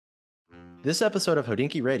This episode of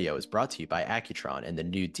Hodinkee Radio is brought to you by Accutron and the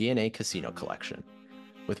new DNA Casino collection.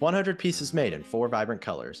 With 100 pieces made in 4 vibrant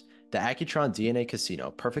colors, the Accutron DNA Casino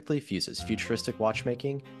perfectly fuses futuristic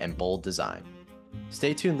watchmaking and bold design.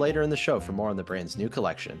 Stay tuned later in the show for more on the brand's new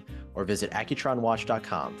collection, or visit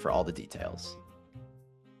accutronwatch.com for all the details.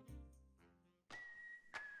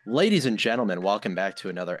 Ladies and gentlemen, welcome back to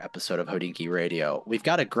another episode of Hodinkee Radio. We've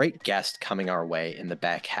got a great guest coming our way in the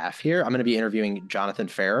back half here. I'm going to be interviewing Jonathan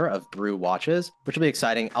Ferrer of Brew Watches, which will be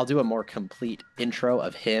exciting. I'll do a more complete intro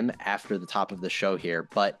of him after the top of the show here.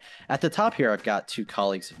 But at the top here, I've got 2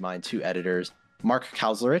 colleagues of mine, 2 editors, Mark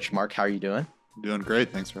Kauslerich. Mark, how are you doing? Doing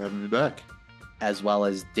great. Thanks for having me back. As well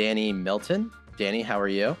as Danny Milton. Danny, how are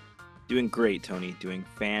you? Doing great, Tony. Doing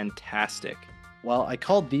fantastic. Well, I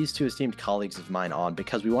called these 2 esteemed colleagues of mine on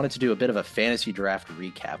because we wanted to do a bit of a fantasy draft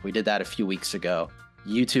recap. We did that a few weeks ago.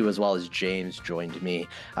 You 2, as well as James, joined me.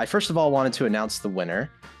 I first of all wanted to announce the winner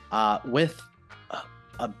with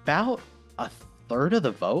about a third of the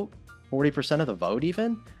vote, 40% of the vote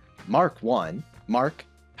even. Mark won. Mark,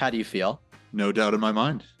 how do you feel? No doubt in my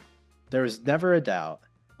mind. There was never a doubt.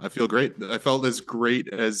 I feel great. I felt as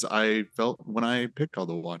great as I felt when I picked all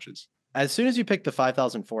the watches. As soon as you picked the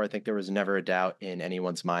 5004, I think there was never a doubt in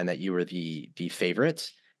anyone's mind that you were the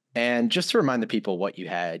favorite. And just to remind the people what you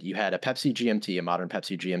had a Pepsi GMT, a modern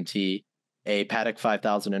Pepsi GMT, a Patek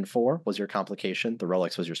 5004 was your complication. The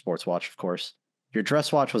Rolex was your sports watch, of course. Your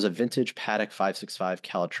dress watch was a vintage Patek 565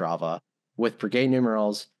 Calatrava with brigade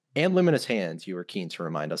numerals and luminous hands, you were keen to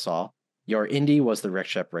remind us all. Your Indy was the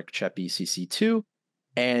Rikchep ECC2.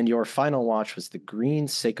 And your final watch was the green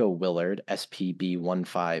Seiko Willard SPB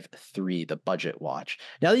 153, the budget watch.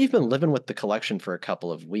 Now that you've been living with the collection for a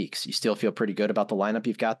couple of weeks, you still feel pretty good about the lineup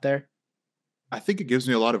you've got there? I think it gives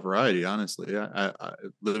me a lot of variety, honestly. I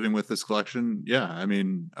living with this collection, yeah. I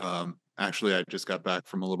mean, actually, I just got back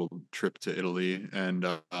from a little trip to Italy and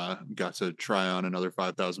got to try on another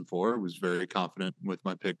 5004. Was very confident with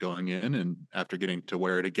my pick going in, and after getting to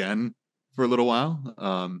wear it again for a little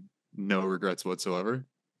while, no regrets whatsoever.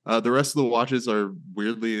 The rest of the watches are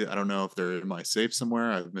weirdly, I don't know if they're in my safe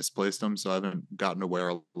somewhere. I've misplaced them, so I haven't gotten to wear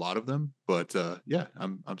a lot of them. But yeah,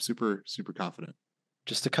 I'm super confident.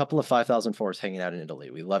 Just a couple of 5004s hanging out in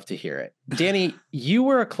Italy. We love to hear it. Danny, you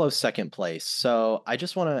were a close second place, so I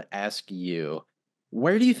just want to ask you,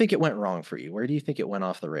 where do you think it went wrong for you? Where do you think it went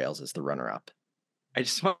off the rails as the runner-up? I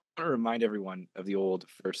just want to remind everyone of the old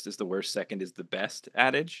first is the worst, second is the best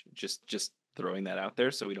adage. Just throwing that out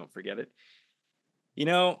there so we don't forget it. You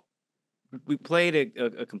know, we played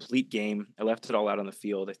a complete game. I left it all out on the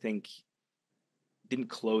field. I think didn't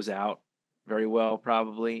close out very well,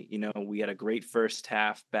 probably. You know, we had a great first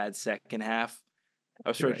half, bad second half. I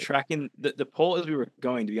was sort of tracking the poll as we were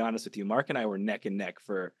going, to be honest with you. Mark and I were neck and neck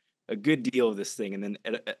for a good deal of this thing. And then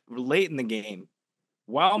late in the game,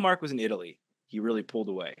 while Mark was in Italy, he really pulled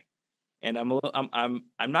away. And I'm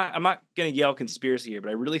not gonna yell conspiracy here,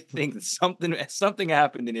 but I really think that something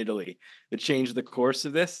happened in Italy that changed the course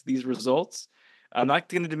of these results. I'm not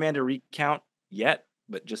gonna demand a recount yet,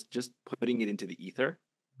 but just putting it into the ether.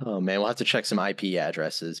 Oh man, we'll have to check some IP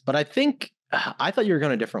addresses. But I thought you were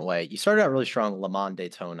going a different way. You started out really strong, Le Mans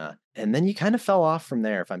Daytona, and then you kind of fell off from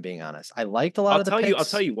there, if I'm being honest. I liked a lot of the picks. I'll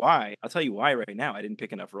tell you why. I'll tell you why right now. I didn't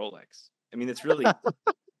pick enough Rolex. I mean, it's really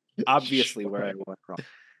obviously where I went wrong.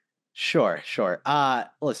 Sure.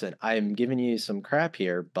 Listen, I'm giving you some crap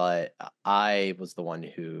here, but I was the one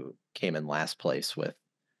who came in last place with,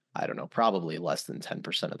 I don't know, probably less than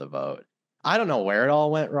 10% of the vote. I don't know where it all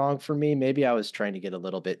went wrong for me. Maybe I was trying to get a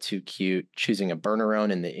little bit too cute, choosing a Burnerone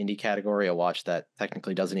in the indie category, a watch that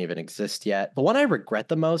technically doesn't even exist yet. The one I regret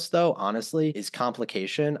the most, though, honestly, is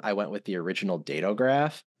Complication. I went with the original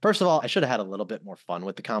Datograph. First of all, I should have had a little bit more fun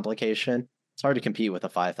with the Complication. It's hard to compete with a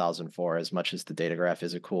 5004 as much as the Datograph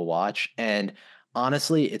is a cool watch. And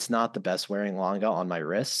honestly, it's not the best wearing Longa on my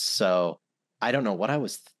wrists. So I don't know what I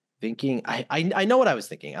was thinking. I know what I was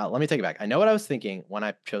thinking. Let me take it back. I know what I was thinking when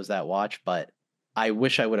I chose that watch, but I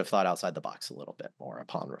wish I would have thought outside the box a little bit more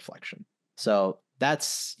upon reflection. So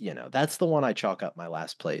that's the one I chalk up my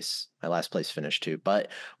last place finish to. But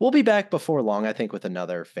we'll be back before long, I think, with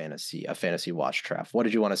a fantasy watch draft. What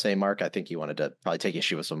did you want to say, Mark? I think you wanted to probably take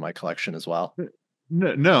issue with some of my collection as well.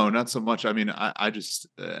 No, not so much. I mean, I just,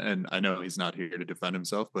 and I know he's not here to defend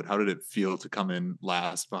himself, but how did it feel to come in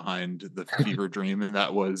last behind the fever dream? And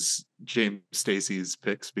that was James Stacey's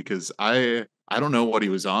picks, because I don't know what he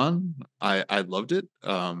was on. I loved it.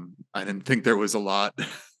 I didn't think there was a lot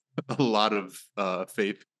of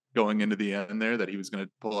faith going into the end there that he was going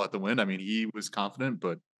to pull out the win. I mean, he was confident,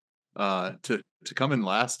 but to come in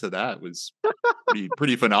last to that was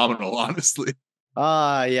pretty phenomenal, honestly.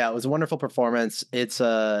 Yeah, it was a wonderful performance. It's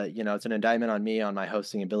it's an indictment on me, on my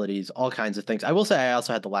hosting abilities, all kinds of things. I will say I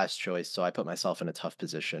also had the last choice, so I put myself in a tough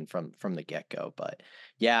position from the get-go. But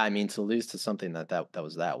yeah, I mean, to lose to something that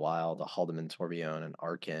was that wild, a Haldeman Tourbillon and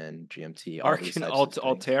Arkin, GMT, all these Arc and types of things.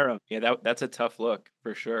 Altera. Yeah, that's a tough look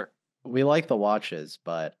for sure. We like the watches,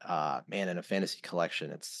 but man, in a fantasy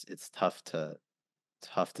collection, it's tough to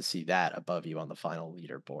see that above you on the final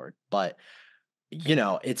leaderboard. But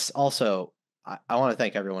it's also I want to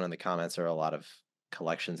thank everyone in the comments. There are a lot of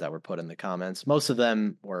collections that were put in the comments. Most of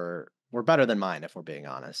them were better than mine, if we're being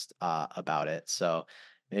honest about it. So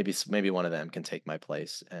maybe one of them can take my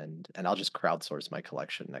place, and I'll just crowdsource my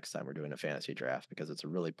collection next time we're doing a fantasy draft because it's a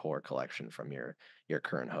really poor collection from your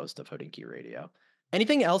current host of Hodinkee Radio.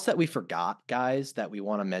 Anything else that we forgot, guys, that we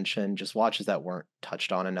want to mention? Just watches that weren't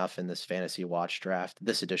touched on enough in this fantasy watch draft,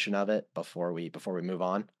 this edition of it, before we move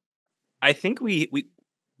on. I think we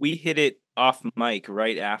hit it off mic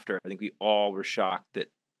right after. I think we all were shocked that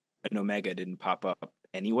an Omega didn't pop up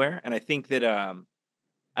anywhere, and I think that I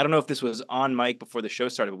don't know if this was on mic before the show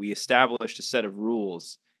started, but we established a set of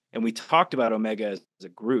rules and we talked about Omega as a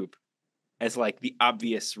group as like the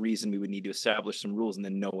obvious reason we would need to establish some rules, and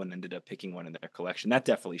then no one ended up picking one in their collection. That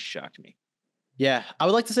definitely shocked me. Yeah, I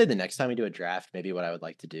would like to say the next time we do a draft, maybe what I would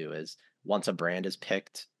like to do is once a brand is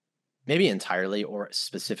picked, maybe entirely or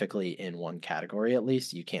specifically in one category at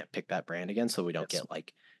least, you can't pick that brand again, so we don't Yes. get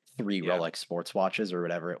like three Yeah. Rolex sports watches or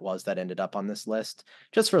whatever it was that ended up on this list,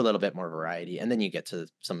 just for a little bit more variety. And then you get to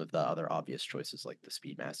some of the other obvious choices like the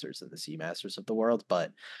Speedmasters and the Seamasters of the world.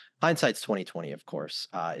 But hindsight's 2020, of course.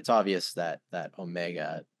 It's obvious that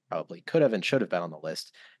Omega probably could have and should have been on the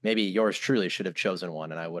list. Maybe yours truly should have chosen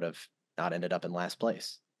one, and I would have not ended up in last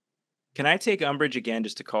place. Can I take umbrage again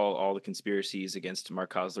just to call all the conspiracies against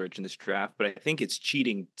Mark Hoslerich in this draft? But I think it's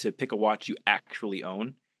cheating to pick a watch you actually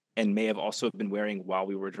own and may have also been wearing while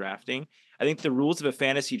we were drafting. I think the rules of a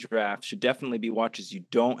fantasy draft should definitely be watches you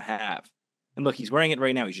don't have. And look, he's wearing it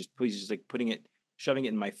right now. He's just like putting it, shoving it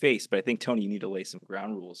in my face. But I think Tony, you need to lay some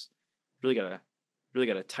ground rules. Really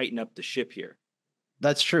gotta tighten up the ship here.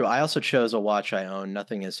 That's true. I also chose a watch I own.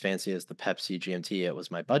 Nothing as fancy as the Pepsi GMT. It was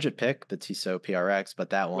my budget pick, the Tissot PRX, but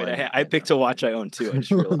that Wait, one, I picked a watch I own too. I just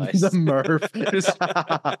the realized. Murph. Just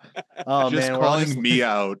Oh just man, we're all just calling me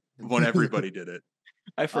out when everybody did it.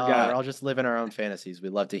 I we're forgot. all just living our own fantasies. We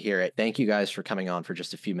love to hear it. Thank you guys for coming on for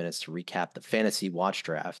just a few minutes to recap the fantasy watch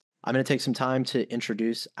draft. I'm going to take some time to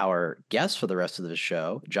introduce our guest for the rest of the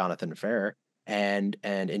show, Jonathan Ferrer, and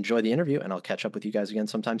enjoy the interview. And I'll catch up with you guys again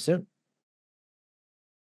sometime soon.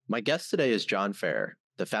 My guest today is John Ferrer,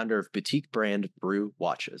 the founder of boutique brand Brew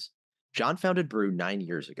Watches. John founded Brew 9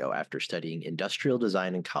 years ago after studying industrial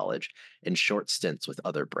design in college and short stints with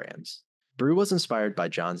other brands. Brew was inspired by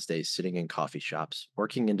John's days sitting in coffee shops,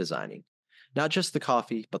 working and designing. Not just the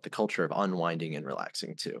coffee, but the culture of unwinding and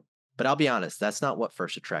relaxing too. But I'll be honest, that's not what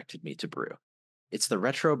first attracted me to Brew. It's the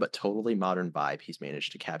retro but totally modern vibe he's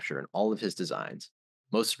managed to capture in all of his designs,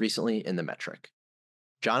 most recently in the metric.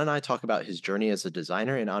 John and I talk about his journey as a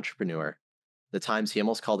designer and entrepreneur, the times he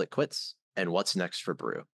almost called it quits, and what's next for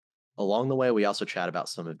Brew. Along the way, we also chat about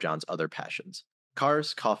some of John's other passions: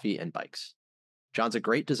 cars, coffee, and bikes. John's a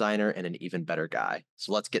great designer and an even better guy,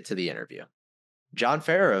 so let's get to the interview. John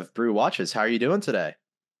Ferrer of Brew Watches, how are you doing today?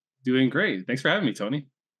 Doing great. Thanks for having me, Tony.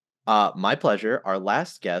 My pleasure. Our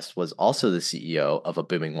last guest was also the CEO of a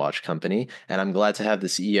booming watch company, and I'm glad to have the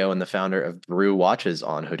CEO and the founder of Brew Watches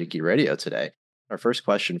on Hodinkee Radio today. Our first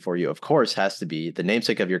question for you, of course, has to be the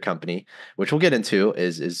namesake of your company, which we'll get into,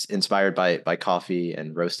 is inspired by coffee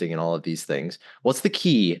and roasting and all of these things. What's the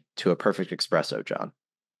key to a perfect espresso, John?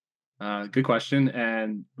 Good question.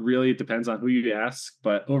 And really, it depends on who you ask.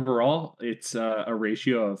 But overall, it's a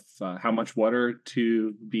ratio of how much water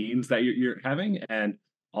to beans that you're having, and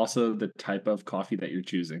also the type of coffee that you're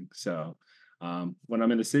choosing. So when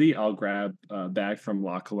I'm in the city, I'll grab a bag from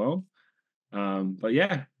La Colombe. But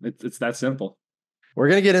yeah, it's that simple. We're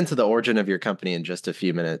going to get into the origin of your company in just a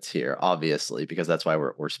few minutes here, obviously, because that's why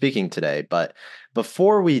we're speaking today. But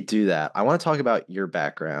before we do that, I want to talk about your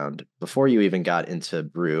background before you even got into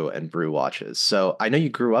Brew and Brew Watches. So I know you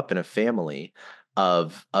grew up in a family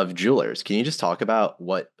of jewelers. Can you just talk about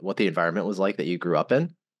what the environment was like that you grew up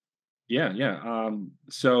in? Yeah.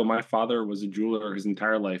 So my father was a jeweler his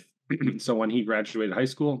entire life. So when he graduated high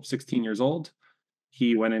school, 16 years old,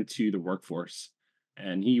 he went into the workforce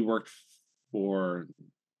and he worked for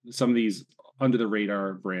some of these under the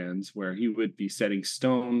radar brands where he would be setting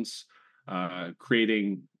stones,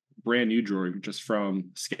 creating brand new jewelry just from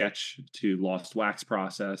sketch to lost wax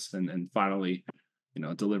process, and finally,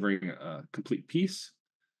 delivering a complete piece.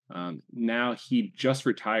 Now he just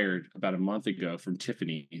retired about a month ago from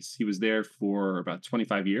Tiffany's. He was there for about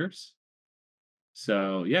 25 years.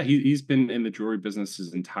 So yeah, he's been in the jewelry business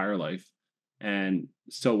his entire life. And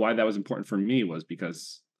so why that was important for me was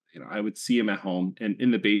because I would see him at home, and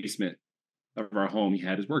in the basement of our home, he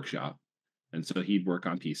had his workshop. And so he'd work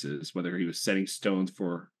on pieces, whether he was setting stones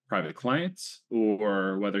for private clients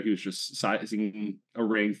or whether he was just sizing a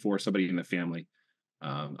ring for somebody in the family.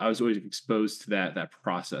 I was always exposed to that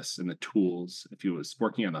process and the tools. If he was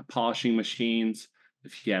working on the polishing machines,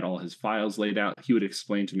 if he had all his files laid out, he would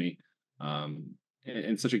explain to me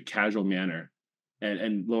in such a casual manner.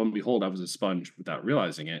 And lo and behold, I was a sponge without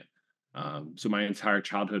realizing it. So my entire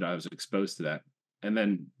childhood, I was exposed to that. And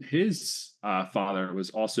then his father was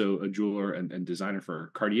also a jeweler and designer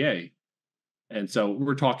for Cartier. And so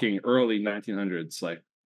we're talking early 1900s. Like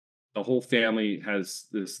the whole family has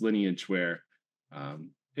this lineage where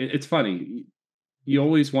it's funny. You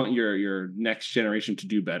always want your next generation to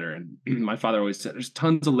do better. And my father always said, "There's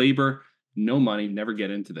tons of labor, no money, never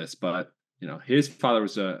get into this." But his father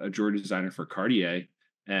was a jewelry designer for Cartier,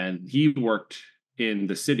 and he worked in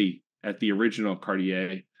the city at the original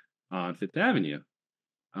Cartier on Fifth Avenue.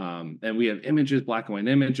 And we have images, black and white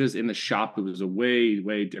images in the shop. It was a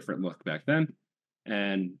way different look back then.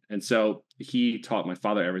 And so he taught my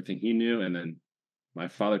father everything he knew, and then my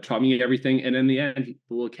father taught me everything. And in the end,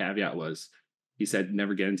 the little caveat was, he said,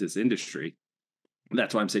 never get into this industry.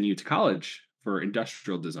 That's why I'm sending you to college for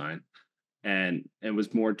industrial design. And it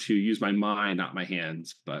was more to use my mind, not my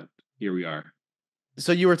hands. But here we are.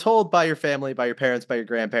 So you were told by your family, by your parents, by your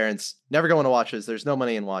grandparents, never go into watches. There's no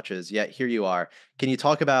money in watches. Yet here you are. Can you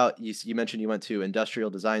talk about, you mentioned you went to industrial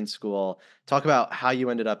design school. Talk about how you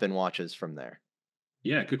ended up in watches from there.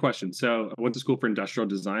 Yeah, good question. So I went to school for industrial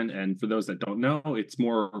design, and for those that don't know, it's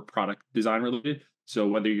more product design related. So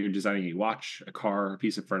whether you're designing a watch, a car, a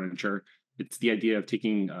piece of furniture, it's the idea of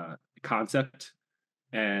taking a concept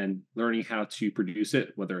and learning how to produce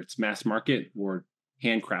it, whether it's mass market or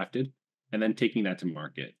handcrafted, and then taking that to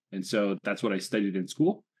market. And so that's what I studied in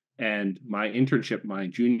school. And my internship, my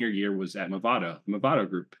junior year, was at Movado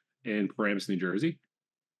Group in Paramus, New Jersey.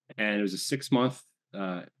 And it was a 6 month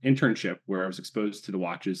internship where I was exposed to the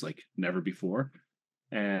watches like never before.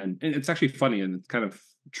 And it's actually funny, and it's kind of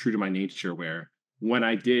true to my nature, where when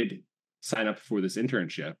I did sign up for this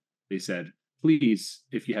internship, they said, please,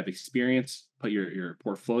 if you have experience, put your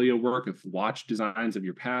portfolio work of watch designs of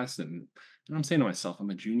your past. And I'm saying to myself,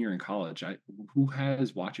 I'm a junior in college. Who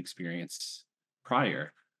has watch experience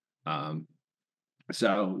prior? Um,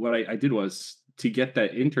 so what I did was, to get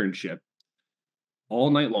that internship, all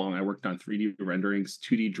night long, I worked on 3D renderings,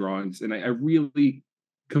 2D drawings, and I really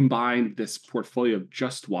combined this portfolio of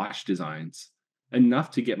just watch designs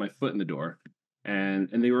enough to get my foot in the door. And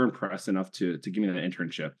they were impressed enough to give me that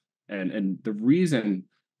internship. And the reason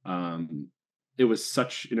it was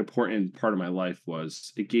such an important part of my life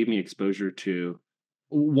was it gave me exposure to,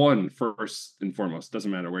 one, first and foremost,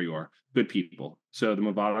 doesn't matter where you are, good people. So the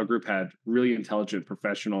Movado group had really intelligent,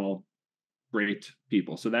 professional, great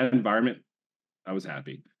people. So that environment, I was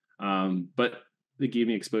happy. But they gave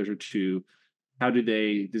me exposure to how do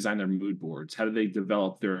they design their mood boards? How do they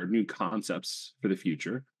develop their new concepts for the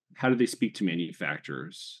future? How do they speak to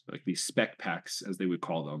manufacturers, like these spec packs, as they would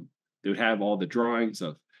call them? They would have all the drawings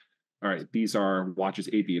of, all right, these are watches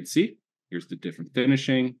A, B, and C. Here's the different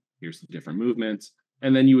finishing. Here's the different movements.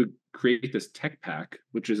 And then you would create this tech pack,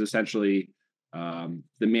 which is essentially the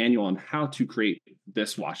manual on how to create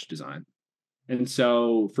this watch design. And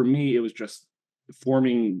so for me, it was just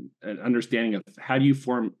forming an understanding of how do you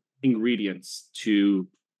form ingredients to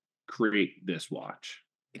create this watch.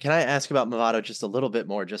 Can I ask about Movado just a little bit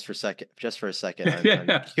more, just for a second? I'm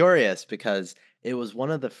Yeah. curious because it was one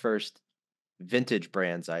of the first vintage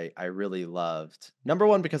brands I really loved. Number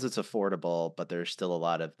one, because it's affordable, but there's still a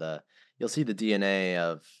lot of you'll see the DNA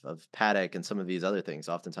of Patek and some of these other things,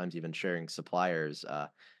 oftentimes even sharing suppliers.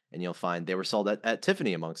 And you'll find they were sold at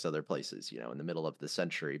Tiffany amongst other places, in the middle of the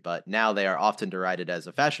century. But now they are often derided as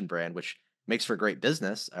a fashion brand, which makes for great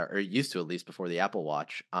business, or it used to, at least before the Apple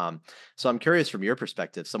Watch. So I'm curious, from your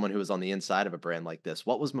perspective, someone who was on the inside of a brand like this,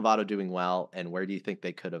 what was Movado doing well, and where do you think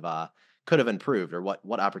they could have improved, or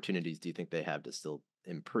what opportunities do you think they have to still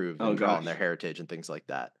improve Oh and draw on their gosh. heritage and things like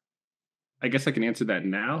that? I guess I can answer that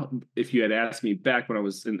now. If you had asked me back when I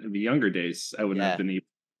was in the younger days, I wouldn't have Yeah. been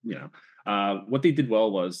able, what they did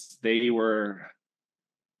well was they were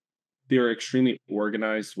extremely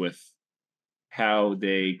organized with how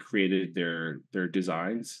they created their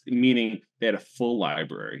designs, meaning they had a full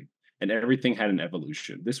library and everything had an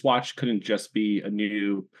evolution. This watch couldn't just be a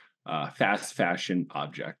new fast fashion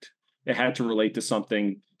object. it had to relate to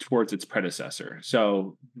something towards its predecessor.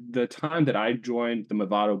 So the time that I joined, the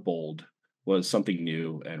Movado Bold was something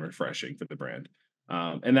new and refreshing for the brand.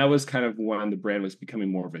 And that was kind of when the brand was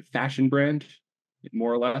becoming more of a fashion brand,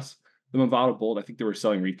 more or less. The Movado Bold, I think they were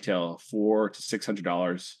selling retail $400 to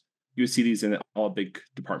 $600. You would see these in all big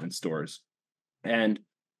department stores. And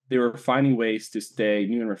they were finding ways to stay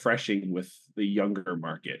new and refreshing with the younger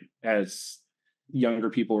market as younger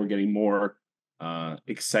people were getting more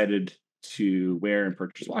excited to wear and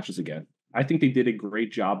purchase watches again. I think they did a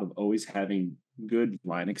great job of always having good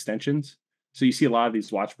line extensions. So you see a lot of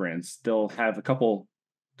these watch brands still have a couple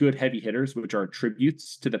good heavy hitters, which are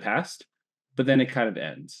tributes to the past, but then it kind of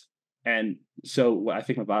ends. And so what I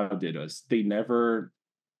think Movado did was they never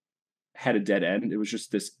had a dead end. It was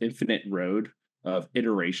just this infinite road of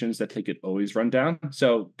iterations that they could always run down.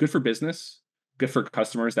 So good for business, good for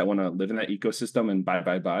customers that want to live in that ecosystem and buy.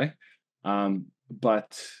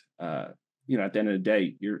 But at the end of the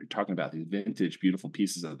day, you're talking about these vintage, beautiful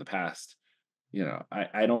pieces of the past.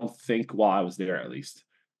 I don't think, while I was there at least,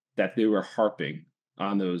 that they were harping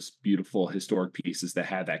on those beautiful historic pieces that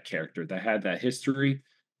had that character, that had that history.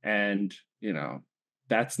 And,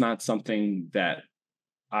 that's not something that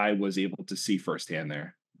I was able to see firsthand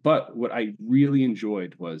there. But what I really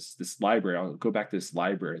enjoyed was this library. I'll go back to this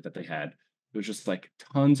library that they had. It was just like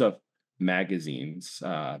tons of magazines,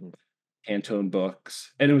 Pantone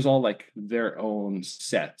books, and it was all like their own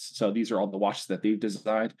sets. So these are all the watches that they've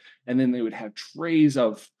designed, and then they would have trays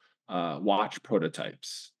of watch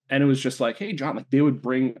prototypes. And it was just like, hey, John, like they would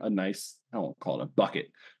bring a nice, I don't call it a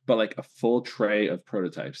bucket, but like a full tray of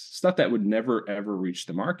prototypes, stuff that would never ever reach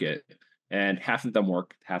the market. And half of them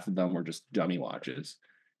worked, half of them were just dummy watches.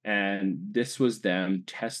 And this was them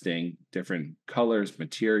testing different colors,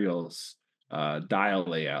 materials, dial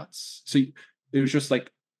layouts. So it was just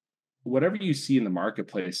like whatever you see in the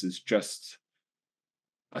marketplace is just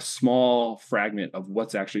a small fragment of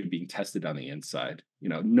what's actually being tested on the inside.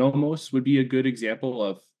 Nomos would be a good example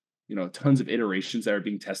of, tons of iterations that are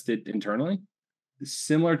being tested internally.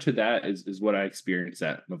 Similar to that is what I experienced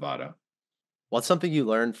at Movado. What's something you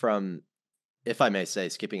learned from, if I may say,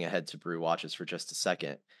 skipping ahead to Brew Watches for just a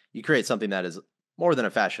second? You create something that is more than a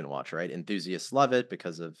fashion watch, right? Enthusiasts love it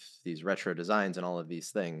because of these retro designs and all of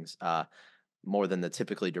these things, more than the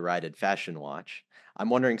typically derided fashion watch. I'm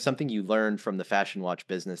wondering, something you learned from the fashion watch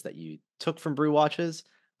business that you took from Brew Watches,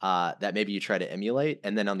 that maybe you try to emulate,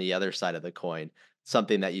 and then on the other side of the coin,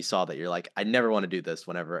 something that you saw that you're like, I never want to do this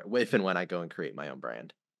whenever, if and when I go and create my own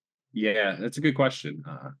brand. Yeah, that's a good question.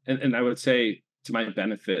 And I would say, to my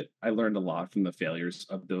benefit, I learned a lot from the failures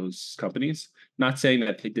of those companies. Not saying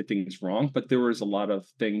that they did things wrong, but there was a lot of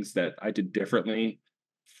things that I did differently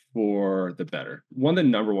for the better. One of the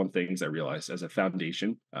number one things I realized as a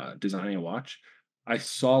foundation, designing a watch, I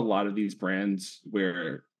saw a lot of these brands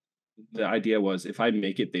where the idea was, if I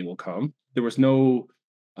make it, they will come. There was no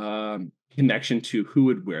connection to who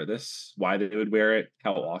would wear this, why they would wear it,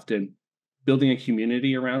 how often, building a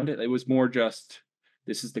community around it. It was more just,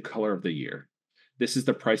 this is the color of the year. This is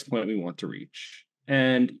the price point we want to reach.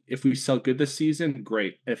 And if we sell good this season,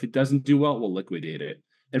 great. If it doesn't do well, we'll liquidate it.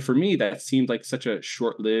 And for me, that seemed like such a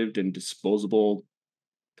short-lived and disposable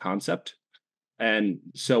concept. And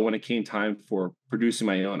so when it came time for producing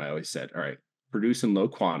my own, I always said, all right, produce in low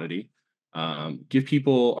quantity, give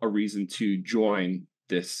people a reason to join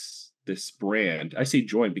this brand. I say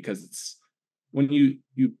join because it's, when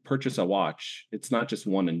you purchase a watch, it's not just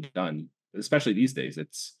one and done. Especially these days,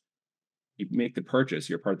 it's, you make the purchase,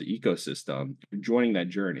 you're part of the ecosystem, you're joining that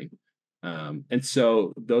journey. And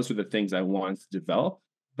so those were the things I wanted to develop,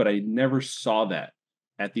 but I never saw that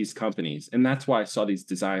at these companies. And that's why I saw these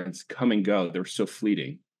designs come and go. They were so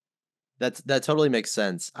fleeting. That totally makes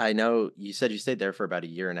sense. I know you said you stayed there for about a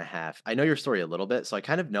year and a half. I know your story a little bit, so I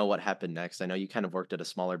kind of know what happened next. I know you kind of worked at a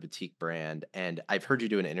smaller boutique brand, and I've heard you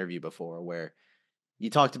do an interview before where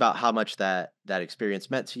you talked about how much that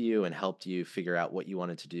experience meant to you and helped you figure out what you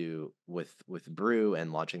wanted to do with Brew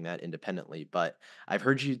and launching that independently. But I've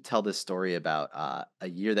heard you tell this story about a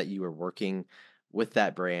year that you were working with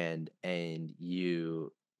that brand, and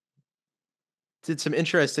you did some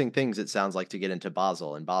interesting things, it sounds like, to get into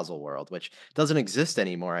Basel and Basel World, which doesn't exist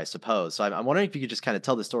anymore, I suppose. So I'm wondering if you could just kind of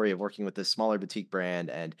tell the story of working with this smaller boutique brand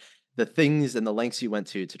and the things and the lengths you went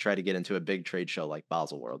to try to get into a big trade show like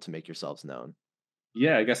Basel World to make yourselves known.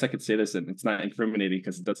 Yeah, I guess I could say this, and it's not incriminating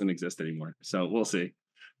because it doesn't exist anymore. So we'll see.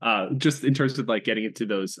 Just in terms of like getting into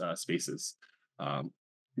those spaces,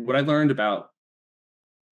 what I learned about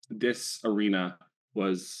this arena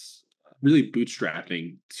was really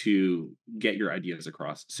bootstrapping to get your ideas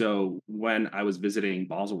across. So when I was visiting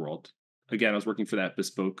Basel World, again, I was working for that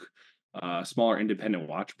bespoke smaller independent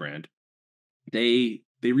watch brand. They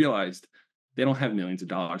realized they don't have millions of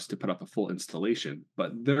dollars to put up a full installation,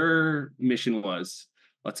 but their mission was,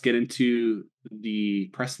 let's get into the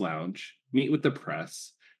press lounge, meet with the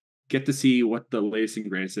press, get to see what the latest and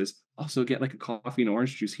greatest is, also get like a coffee and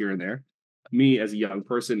orange juice here and there. Me as a young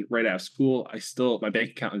person right out of school, my bank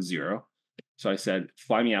account is zero. So I said,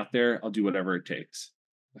 fly me out there, I'll do whatever it takes.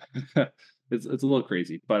 It's a little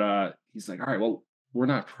crazy, but he's like, all right, well, we're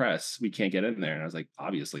not press, we can't get in there. And I was like,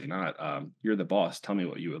 obviously not. You're the boss, tell me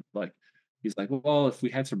what you would like. He's like, well, if we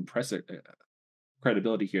had some press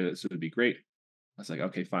credibility here, this would be great. I was like,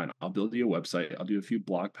 okay, fine, I'll build you a website, I'll do a few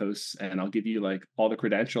blog posts, and I'll give you like all the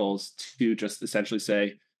credentials to just essentially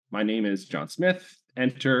say, my name is John Smith,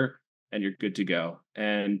 enter, and you're good to go.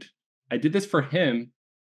 And I did this for him,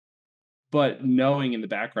 but knowing in the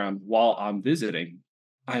background while I'm visiting,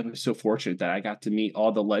 I was so fortunate that I got to meet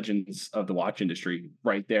all the legends of the watch industry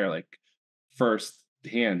right there, like first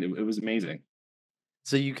hand. It was amazing.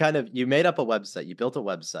 So you made up a website, you built a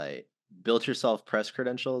website, built yourself press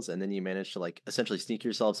credentials, and then you managed to like essentially sneak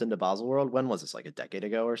yourselves into Basel World. When was this? Like a decade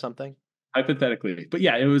ago or something? Hypothetically, but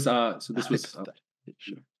yeah, it was. So this was.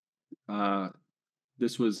 Sure. Uh,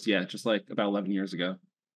 this was just like about 11 years ago.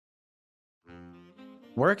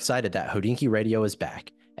 We're excited that Hodinkee Radio is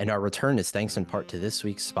back, and our return is thanks in part to this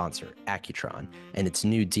week's sponsor, Accutron, and its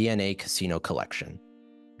new DNA Casino collection.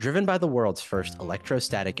 Driven by the world's first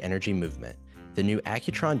electrostatic energy movement, the new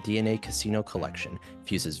Accutron DNA Casino collection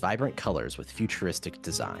fuses vibrant colors with futuristic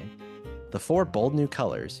design. The 4 bold new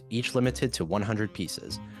colors, each limited to 100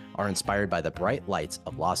 pieces, are inspired by the bright lights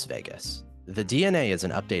of Las Vegas. The DNA is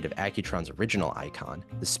an update of Accutron's original icon,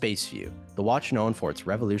 the Space View, the watch known for its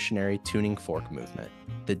revolutionary tuning fork movement.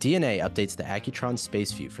 The DNA updates the Accutron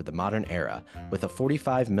Space View for the modern era with a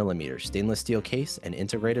 45mm stainless steel case and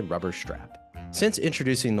integrated rubber strap. Since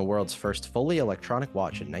introducing the world's first fully electronic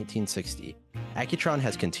watch in 1960, Accutron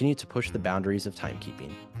has continued to push the boundaries of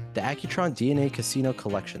timekeeping. The Accutron DNA Casino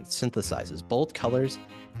collection synthesizes bold colors,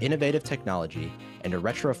 innovative technology, and a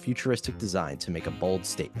retro-futuristic design to make a bold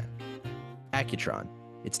statement. Accutron.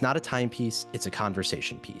 It's not a timepiece, it's a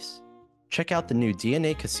conversation piece. Check out the new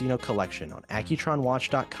DNA Casino collection on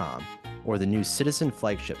AccutronWatch.com or the new Citizen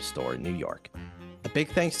flagship store in New York. A big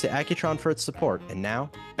thanks to Accutron for its support, and now,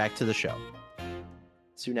 back to the show.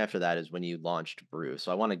 Soon after that is when you launched Brew.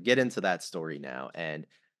 So I want to get into that story now. And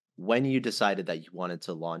when you decided that you wanted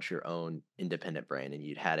to launch your own independent brand and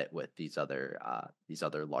you'd had it with these other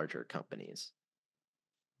larger companies.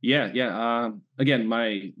 Yeah. Again,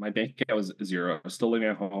 my bank account was zero. I was still living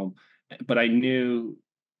at home, but I knew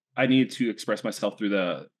I needed to express myself through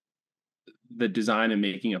the design and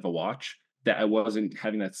making of a watch. That I wasn't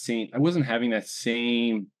having that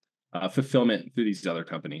same fulfillment through these other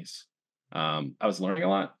companies. I was learning a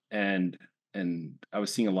lot, and I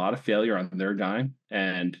was seeing a lot of failure on their dime,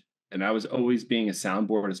 and I was always being a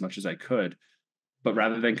soundboard as much as I could. But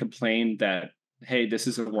rather than complain that, hey, this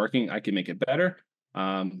isn't working, I can make it better.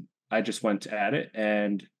 I just went at it,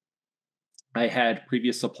 and I had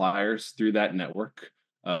previous suppliers through that network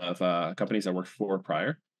of companies I worked for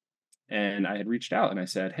prior, and I had reached out and I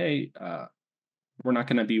said, hey, we're not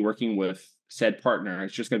going to be working with said partner.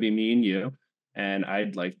 It's just going to be me and you. And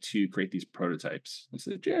I'd like to create these prototypes. I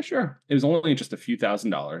said, yeah, sure. It was only just a few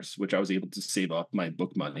 $1,000s, which I was able to save up my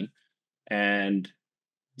book money. And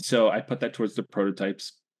so I put that towards the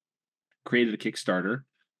prototypes, created a Kickstarter.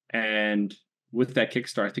 And with that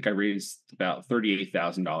Kickstarter, I think I raised about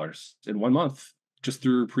 $38,000 in 1 month just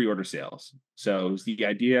through pre-order sales. So it was the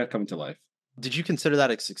idea coming to life. Did you consider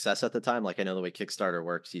that a success at the time? Like, I know the way Kickstarter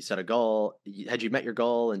works, you set a goal. Had you met your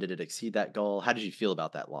goal, and did it exceed that goal? How did you feel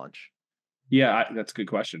about that launch? Yeah, that's a good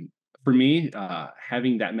question. For me,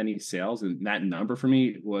 having that many sales and that number for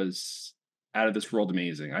me was out of this world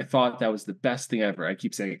amazing. I thought that was the best thing ever. I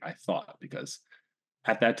keep saying I thought because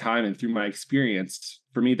at that time and through my experience,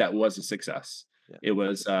 for me, that was a success. Yeah. It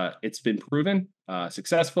was, it's been proven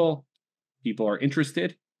successful. People are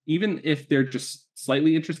interested. Even if they're just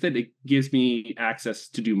slightly interested, it gives me access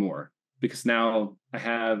to do more because now I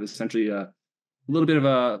have essentially a little bit of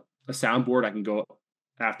a soundboard I can go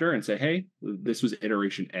after and say, hey, this was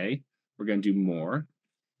iteration A. We're going to do more.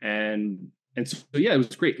 And so, yeah, it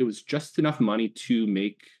was great. It was just enough money to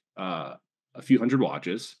make a few hundred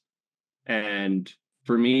watches. And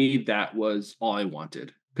for me, that was all I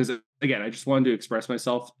wanted. Because again, I just wanted to express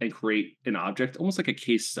myself and create an object, almost like a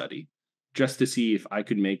case study, just to see if I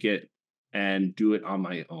could make it and do it on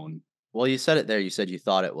my own. Well, you said it there. You said you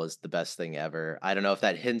thought it was the best thing ever. I don't know if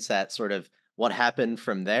that hints at sort of what happened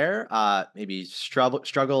from there. Maybe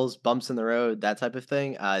struggles, bumps in the road, that type of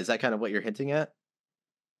thing. Is that kind of what you're hinting at?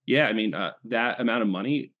 Yeah, I mean, that amount of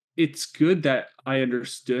money, it's good that I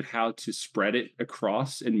understood how to spread it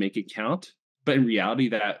across and make it count. But in reality,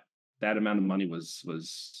 that amount of money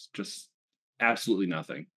was just absolutely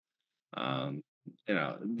nothing. Um,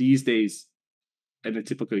 these days in a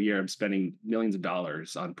typical year, I'm spending millions of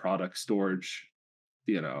dollars on product storage,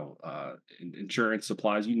 insurance,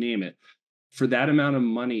 supplies, you name it. For that amount of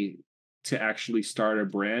money to actually start a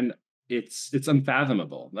brand, it's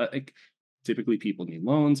unfathomable. Like typically people need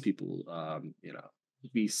loans, people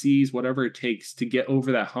VCs, whatever it takes to get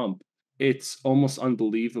over that hump. It's almost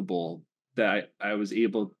unbelievable that I was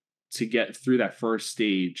able to get through that first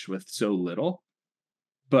stage with so little.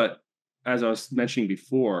 But as I was mentioning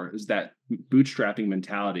before, is that bootstrapping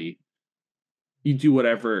mentality, you do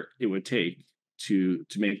whatever it would take to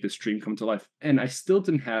make this dream come to life. And I still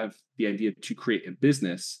didn't have the idea to create a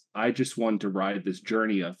business. I just wanted to ride this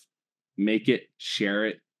journey of make it, share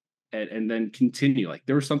it, and then continue. Like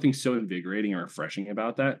there was something so invigorating and refreshing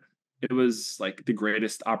about that. It was like the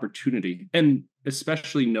greatest opportunity. And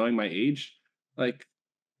especially knowing my age, like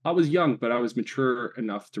I was young, but I was mature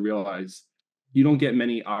enough to realize you don't get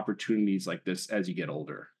many opportunities like this as you get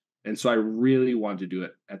older. And so I really wanted to do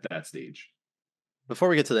it at that stage. Before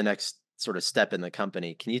we get to the next sort of step in the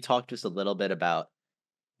company, can you talk just a little bit about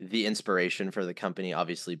the inspiration for the company?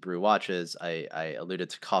 Obviously, Brew Watches. I alluded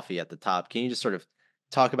to coffee at the top. Can you just sort of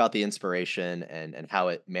talk about the inspiration and how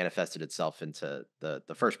it manifested itself into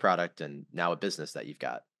the first product and now a business that you've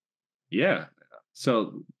got? Yeah.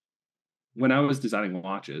 So when I was designing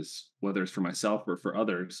watches, whether it's for myself or for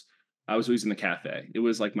others, I was always in the cafe. It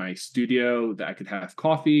was like my studio that I could have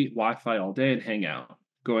coffee, Wi-Fi all day, and hang out.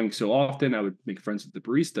 Going so often, I would make friends with the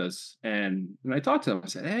baristas, and when I talked to them, I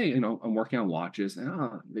said, "Hey, I'm working on watches."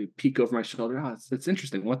 And they peek over my shoulder. Oh, it's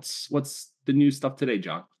interesting. What's the new stuff today,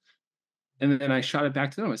 John? And then I shot it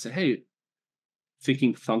back to them. I said, "Hey,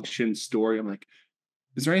 thinking function story." I'm like,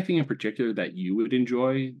 is there anything in particular that you would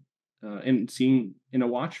enjoy in seeing in a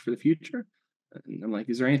watch for the future? And I'm like,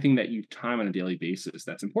 is there anything that you time on a daily basis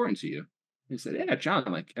that's important to you? He said, yeah,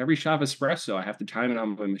 John, like every shot of espresso, I have to time it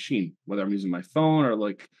on my machine, whether I'm using my phone or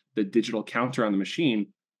like the digital counter on the machine,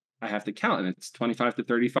 I have to count. And it's 25 to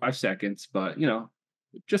 35 seconds, but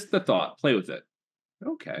just the thought, play with it.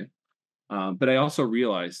 Okay. But I also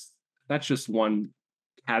realized that's just one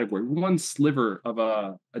category, one sliver of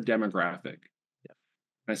a demographic.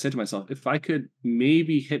 I said to myself, if I could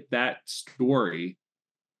maybe hit that story,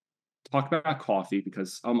 talk about coffee,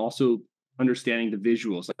 because I'm also understanding the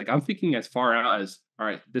visuals. Like I'm thinking as far out as, all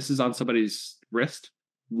right, this is on somebody's wrist.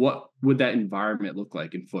 What would that environment look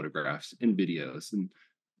like in photographs, in videos? And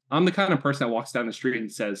I'm the kind of person that walks down the street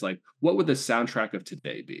and says, like, what would the soundtrack of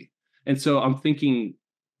today be? And so I'm thinking,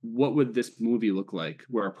 what would this movie look like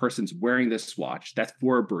where a person's wearing this watch that's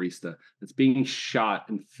for a barista, that's being shot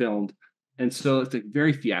and filmed? And so it's like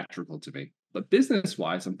very theatrical to me. But business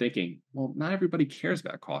wise, I'm thinking, well, not everybody cares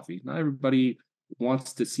about coffee. Not everybody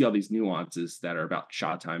wants to see all these nuances that are about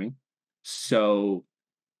shot timing. So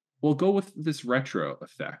we'll go with this retro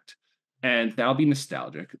effect. And that'll be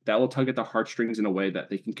nostalgic. That will tug at the heartstrings in a way that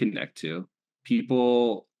they can connect to.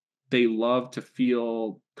 People, they love to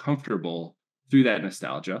feel comfortable through that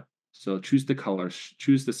nostalgia. So choose the colors,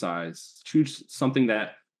 choose the size, choose something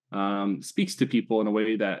that speaks to people in a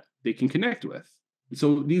way that they can connect with.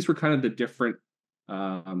 So these were kind of the different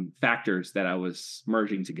factors that I was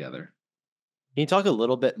merging together. Can you talk a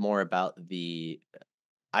little bit more about the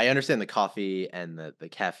I understand the coffee and the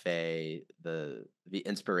cafe, the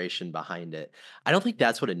inspiration behind it. I don't think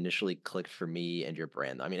that's what initially clicked for me and your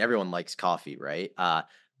brand. I mean, everyone likes coffee, right?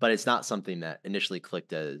 But it's not something that initially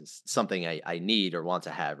clicked as something I need or want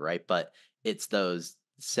to have, right? But it's those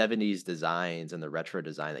 70s designs and the retro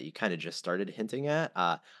design that you kind of just started hinting at.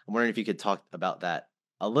 I'm wondering if you could talk about that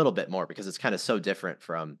a little bit more because it's kind of so different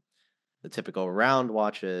from the typical round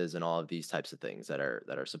watches and all of these types of things that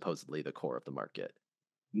are supposedly the core of the market.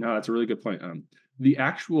 No, that's a really good point. The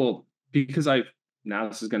actual, because I've now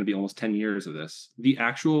this is going to be almost 10 years of this, the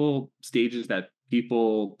actual stages that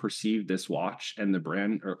people perceive this watch and the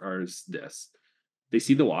brand are is this. They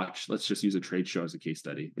see the watch. Let's just use a trade show as a case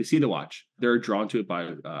study. They see the watch. They're drawn to it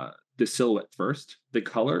by the silhouette first, the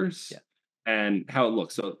colors, Yeah. and how it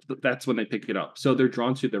looks. So that's when they pick it up. So they're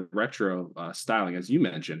drawn to the retro styling, as you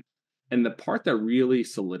mentioned. And the part that really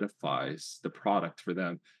solidifies the product for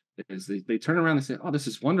them is they turn around and say, "Oh, this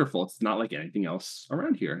is wonderful. It's not like anything else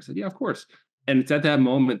around here." I said, "Yeah, of course." And it's at that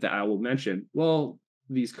moment that I will mention, well,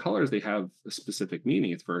 these colors, they have a specific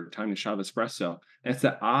meaning. It's for time to shot espresso. And it's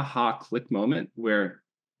that aha click moment where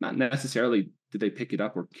not necessarily did they pick it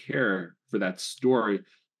up or care for that story,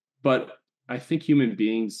 but I think human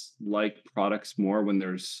beings like products more when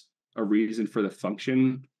there's a reason for the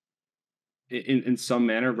function in some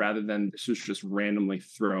manner, rather than this was just randomly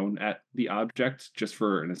thrown at the object just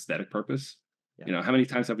for an aesthetic purpose. Yeah. How many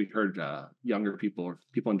times have we heard younger people or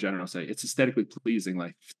people in general say it's aesthetically pleasing?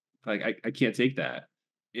 Like I can't take that.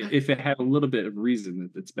 If it had a little bit of reason,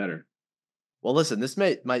 it's better. Well, listen, this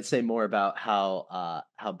might say more about how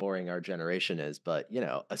boring our generation is, but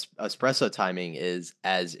espresso timing is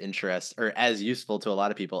as interest or as useful to a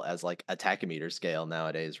lot of people as like a tachymeter scale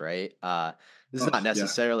nowadays, right? This is Oh not yeah,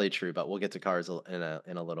 necessarily true, but we'll get to cars in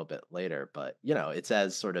a little bit later. But it's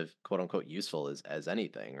as sort of quote unquote useful as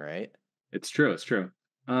anything, right? it's true. It's true.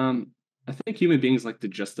 Um, I think human beings like to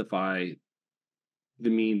justify the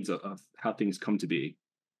means of how things come to be,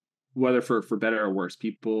 whether for better or worse.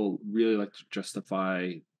 People really like to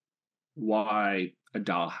justify why a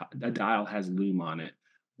dial has loom on it,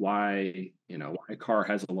 why a car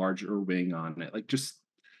has a larger wing on it. Like, just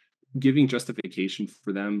giving justification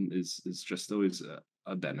for them is just always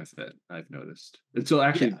a benefit, I've noticed. And so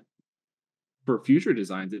actually, Yeah. for future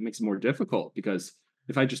designs, it makes it more difficult, because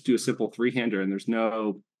if I just do a simple three-hander and there's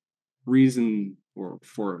no reason or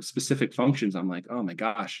for specific functions, I'm like, oh my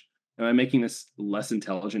gosh, am I making this less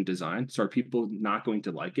intelligent design? So are people not going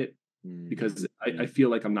to like it? Mm. Because I feel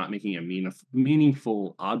like I'm not making a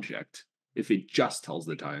meaningful object if it just tells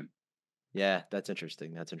the time. Yeah, that's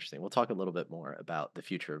interesting. That's interesting. We'll talk a little bit more about the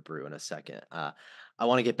future of brew in a second. I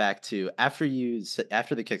want to get back to after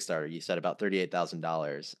the Kickstarter. You said about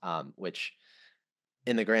 $38,000, which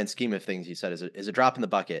in the grand scheme of things, you said is a drop in the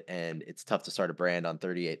bucket, and it's tough to start a brand on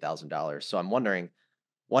 $38,000. So I'm wondering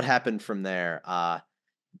what happened from there.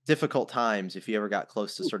 Difficult times, if you ever got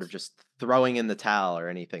close to sort of just throwing in the towel or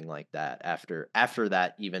anything like that after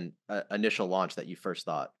that even initial launch that you first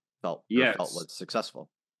felt Yes. was successful.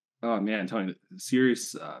 Oh man, Tony,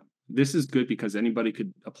 serious. This is good because anybody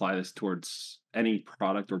could apply this towards any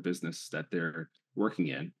product or business that they're working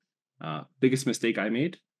in. Biggest mistake I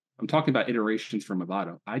made. I'm talking about iterations from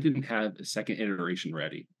Movado. I didn't have a second iteration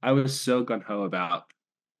ready. I was so gun ho about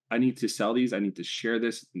I need to sell these. I need to share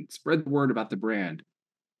this and spread the word about the brand.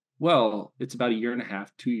 Well, it's about a year and a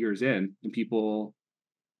half, 2 years in, and people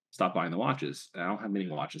stop buying the watches. I don't have many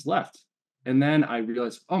watches left. And then I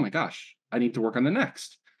realized, oh my gosh, I need to work on the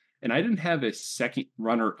next. And I didn't have a second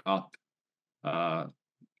runner up uh,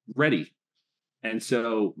 ready. And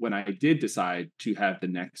so when I did decide to have the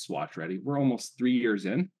next watch ready, we're almost 3 years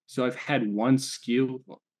in. So I've had one SKU,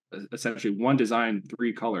 essentially one design,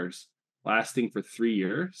 three colors, lasting for 3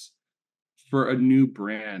 years. For a new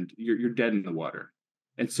brand, you're dead in the water.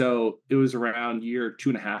 And so it was around year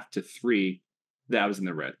 2.5 to 3 that I was in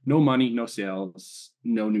the red. No money, no sales,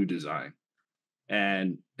 no new design.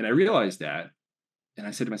 And I realized that, and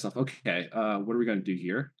I said to myself, okay, what are we going to do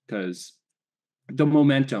here? Because the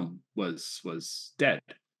momentum was dead.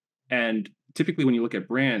 And typically, when you look at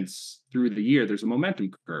brands through the year, there's a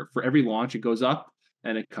momentum curve. For every launch, it goes up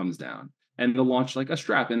and it comes down. And they'll launch like a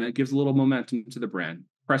strap, and it gives a little momentum to the brand,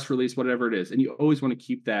 press release, whatever it is. And you always want to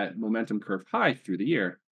keep that momentum curve high through the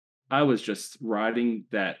year. I was just riding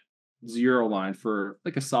that zero line for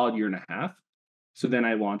like a solid year and a half. So then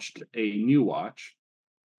I launched a new watch,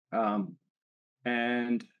 um,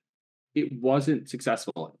 and it wasn't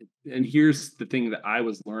successful. And here's the thing that I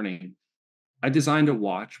was learning: I designed a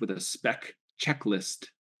watch with a spec checklist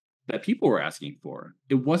that people were asking for.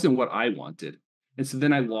 It wasn't what I wanted. And so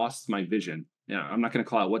then I lost my vision. I'm not going to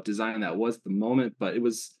call out what design that was at the moment, but it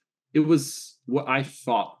was what I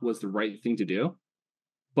thought was the right thing to do,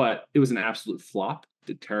 but it was an absolute flop,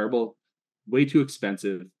 did terrible, way too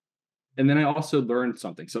expensive. And then I also learned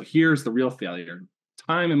something. So here's the real failure.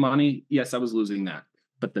 Time and money, yes, I was losing that.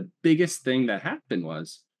 But the biggest thing that happened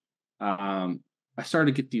was I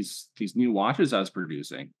started to get these new watches I was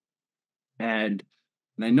producing, and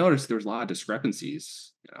I noticed there was a lot of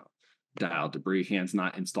discrepancies. Dial debris, hands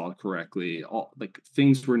not installed correctly. All like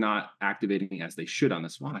things were not activating as they should on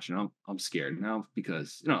this watch, and I'm scared now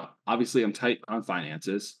because obviously I'm tight on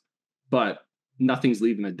finances, but nothing's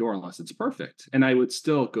leaving the door unless it's perfect. And I would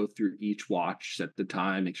still go through each watch, set the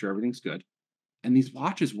time, make sure everything's good. And these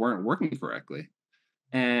watches weren't working correctly,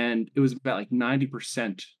 and it was about like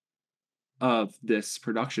 90% of this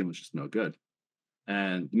production was just no good.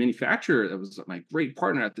 And the manufacturer that was my great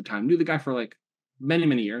partner at the time, knew the guy for like many,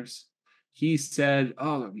 many years. He said,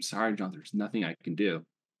 oh, I'm sorry, John, there's nothing I can do.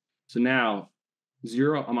 So now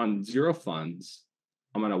I'm on zero funds.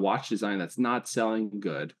 I'm on a watch design that's not selling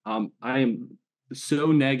good. I am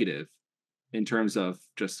so negative in terms of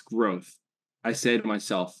just growth. I say to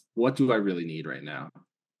myself, what do I really need right now?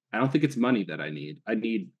 I don't think it's money that I need. I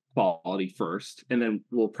need quality first, and then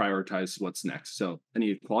we'll prioritize what's next. So I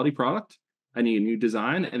need a quality product, I need a new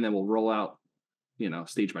design, and then we'll roll out,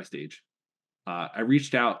 stage by stage. I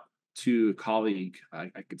reached out to a colleague, I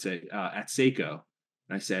could say, at Seiko,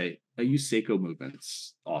 and I say, I use Seiko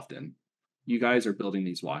movements often. You guys are building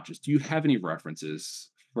these watches. Do you have any references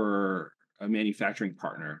for a manufacturing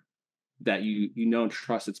partner that you know and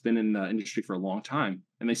trust that's been in the industry for a long time?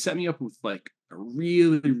 And they set me up with like a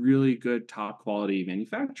really, really good top quality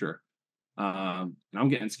manufacturer. And I'm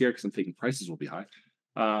getting scared because I'm thinking prices will be high.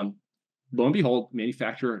 Um, Lo and behold,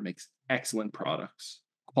 manufacturer makes excellent products.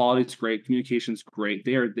 Quality's great, communication's great.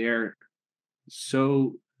 They are there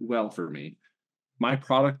so well for me. My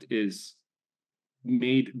product is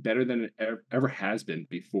made better than it ever has been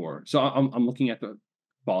before. So I'm looking at the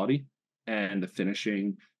quality and the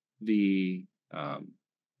finishing, the um,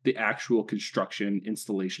 the actual construction,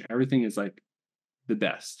 installation. Everything is like the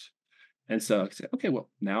best. And so I said, okay, well,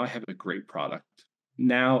 now I have a great product.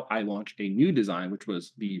 Now I launch a new design, which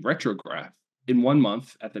was the retrograph. In 1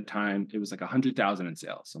 month at the time, it was like 100,000 in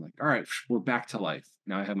sales. So I'm like, all right, we're back to life.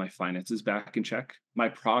 Now I have my finances back in check. My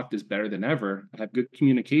product is better than ever. I have good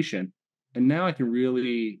communication. And now I can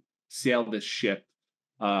really sail this ship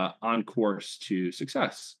on course to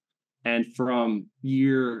success. And from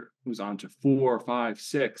year, it was on to 4, 5,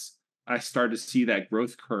 6, I started to see that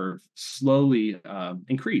growth curve slowly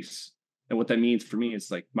increase. And what that means for me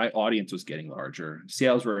is like my audience was getting larger,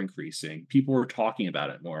 sales were increasing, people were talking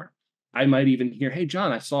about it more. I might even hear, hey,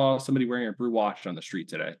 John, I saw somebody wearing a Brew Watch on the street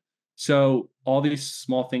today. So all these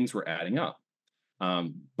small things were adding up.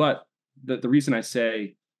 But the reason I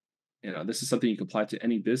say, this is something you can apply to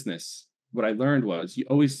any business. What I learned was you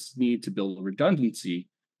always need to build redundancy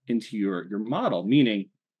into your model, meaning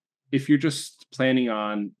if you're just planning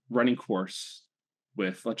on running course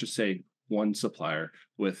with, let's just say, one supplier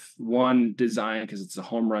with one design because it's a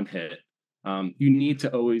home run hit, you need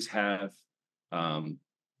to always have um,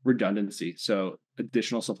 redundancy. So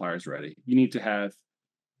additional suppliers ready. You need to have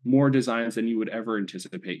more designs than you would ever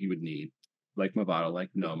anticipate you would need, like Movado, like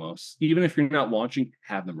Nomos. Even if you're not launching,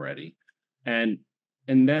 have them ready. And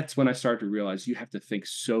and that's when I started to realize you have to think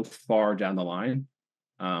so far down the line.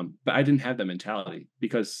 But I didn't have that mentality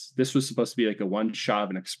because this was supposed to be like a one shot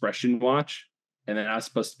of an expression watch, and then I was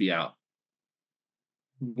supposed to be out.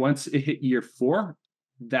 Once it hit year 4,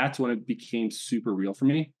 that's when it became super real for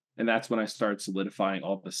me. And that's when I started solidifying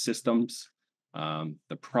all the systems,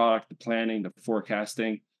 the product, the planning, the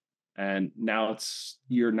forecasting. And now it's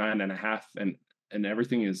year 9.5, and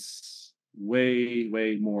everything is way,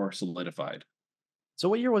 way more solidified. So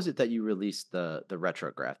what year was it that you released the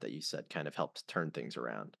retrograph that you said kind of helped turn things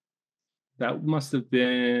around? That must have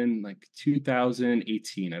been like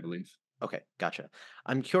 2018, I believe. Okay, gotcha.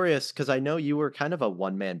 I'm curious because I know you were kind of a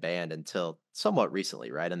one-man band until somewhat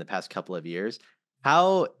recently, right? In the past couple of years.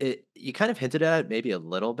 You kind of hinted at it maybe a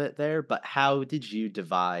little bit there, but how did you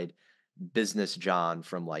divide business John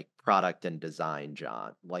from like product and design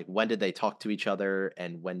John? Like when did they talk to each other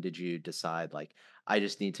and when did you decide like I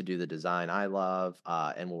just need to do the design I love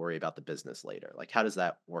and we'll worry about the business later? Like how does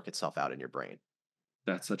that work itself out in your brain?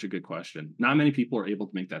 That's such a good question. Not many people are able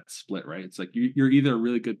to make that split, right? It's like you're either a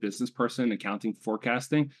really good business person, accounting,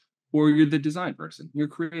 forecasting, or you're the design person. You're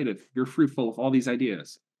creative. You're fruitful with all these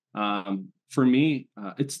ideas. For me,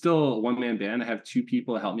 it's still a one man band. I have 2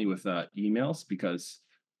 people to help me with emails because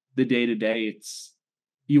the day to day, it's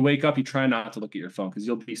you wake up, you try not to look at your phone because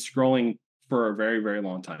you'll be scrolling for a very, very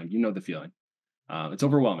long time. You know the feeling. It's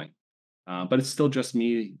overwhelming, but it's still just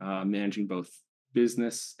me managing both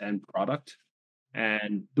business and product.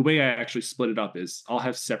 And the way I actually split it up is I'll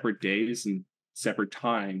have separate days and separate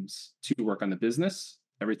times to work on the business.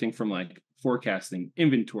 Everything from like forecasting,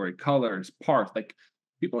 inventory, colors, parts. Like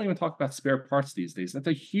people don't even talk about spare parts these days. That's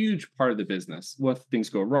a huge part of the business. What if things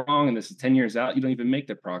go wrong and this is 10 years out, you don't even make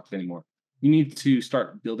the product anymore. You need to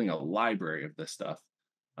start building a library of this stuff,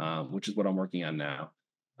 which is what I'm working on now.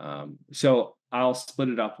 So I'll split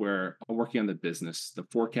it up where I'm working on the business, the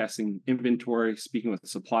forecasting, inventory, speaking with the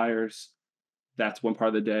suppliers. That's one part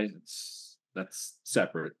of the day. That's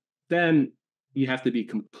separate. Then you have to be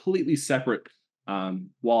completely separate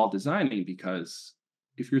while designing because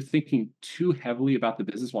if you're thinking too heavily about the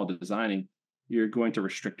business while designing, you're going to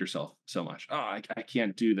restrict yourself so much. Oh, I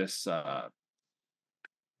can't do this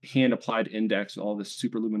hand applied index, all this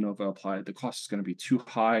super luminova applied. The cost is going to be too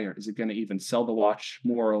high, or is it going to even sell the watch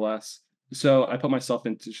more or less? So I put myself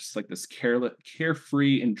into just like this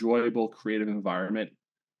carefree, enjoyable, creative environment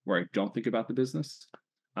where I don't think about the business.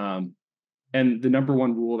 Um, and the number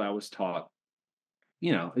one rule that I was taught,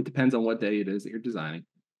 it depends on what day it is that you're designing.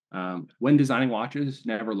 When designing watches,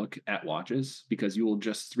 never look at watches because you will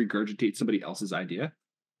just regurgitate somebody else's idea.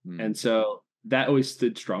 Hmm. And so that always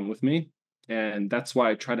stood strong with me. And that's why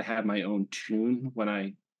I try to have my own tune when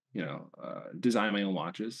I, design my own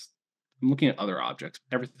watches. I'm looking at other objects,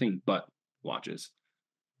 everything but watches.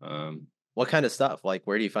 Um, What kind of stuff? Like,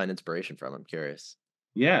 where do you find inspiration from? I'm curious.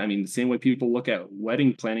 yeah, I mean, the same way people look at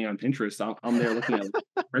wedding planning on Pinterest, I'm there looking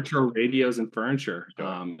at retro radios and furniture, Sure.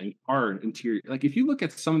 and car interior. Like, if you look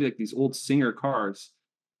at some of like these old Singer cars,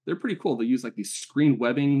 they're pretty cool. They use like these screen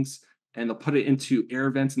webbings and they'll put it into air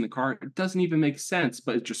vents in the car. It doesn't even make sense,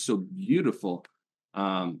 but it's just so beautiful.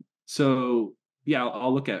 So yeah,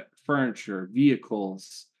 I'll look at furniture,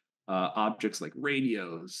 vehicles, objects like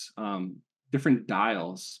radios, different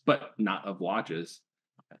dials, but not of watches.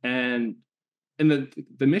 And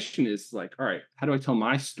the mission is like, all right, how do I tell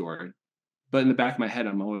my story? But in the back of my head,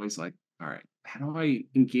 I'm always like, all right, how do I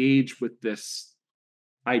engage with this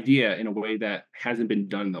idea in a way that hasn't been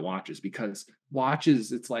done in the watches? Because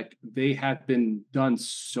watches, it's like they have been done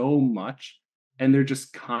so much and they're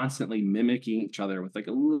just constantly mimicking each other with like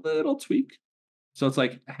a little tweak. So it's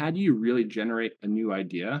like, how do you really generate a new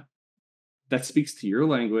idea that speaks to your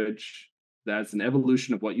language, that's an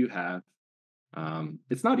evolution of what you have?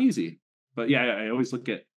 It's not easy, but yeah, I always look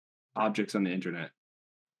at objects on the internet.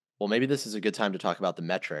 Well, maybe this is a good time to talk about the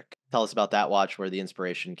metric. Tell us about that watch, where the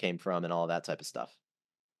inspiration came from, and all that type of stuff.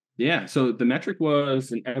 Yeah, so the metric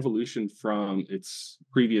was an evolution from its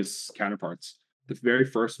previous counterparts. The very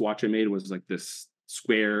first watch I made was like this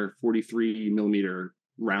square 43 millimeter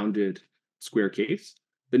rounded square case.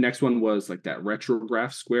 The next one was like that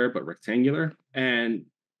retrograph square, but rectangular. And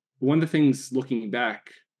one of the things looking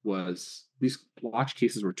back was these watch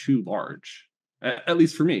cases were too large, at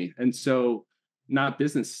least for me. And so, not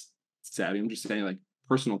business savvy, I'm just saying, like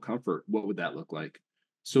personal comfort, what would that look like?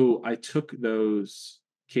 So, I took those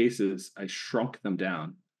cases, I shrunk them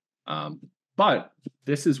down. But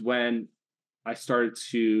this is when I started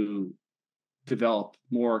to develop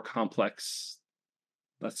more complex,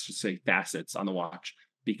 let's just say, facets on the watch,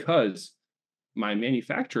 because my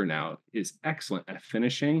manufacturer now is excellent at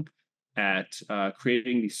finishing, at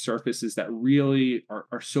creating these surfaces that really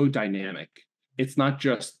are so dynamic. It's not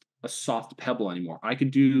just a soft pebble anymore. I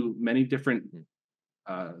could do many different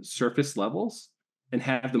Mhm. surface levels and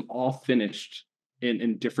have them all finished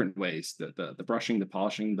in different ways. The brushing, the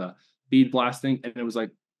polishing, the bead blasting, and it was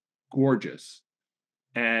like gorgeous.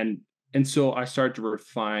 And and so I started to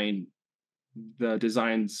refine the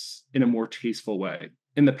designs in a more tasteful way.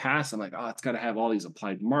 In the past, I'm like, oh, it's got to have all these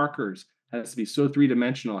applied markers. It has to be so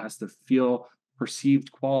three-dimensional. It has to feel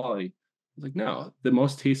perceived quality. I was like, no, the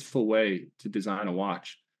most tasteful way to design a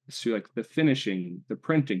watch is through like the finishing, the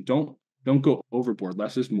printing. Don't go overboard.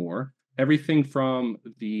 Less is more. Everything from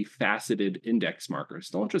the faceted index markers.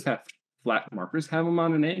 Don't just have flat markers. Have them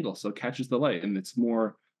on an angle so it catches the light and it's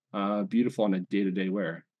more beautiful on a day-to-day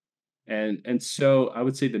wear. And so I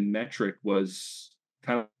would say the metric was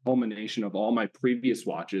kind of a culmination of all my previous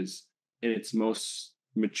watches in its most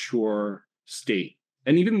mature state.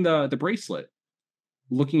 And even the bracelet,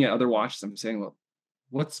 looking at other watches, I'm saying, well,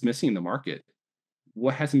 what's missing in the market?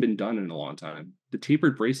 What hasn't been done in a long time? The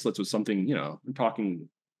tapered bracelets was something, we're talking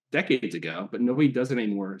decades ago, but nobody does it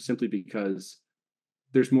anymore simply because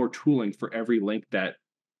there's more tooling for every link that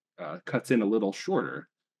cuts in a little shorter.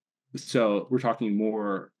 So we're talking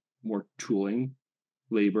more tooling,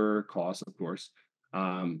 labor costs, of course.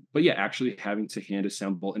 But yeah, actually having to hand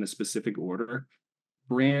assemble in a specific order.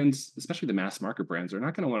 Brands, especially the mass market brands, are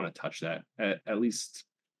not going to want to touch that. At least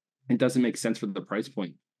it doesn't make sense for the price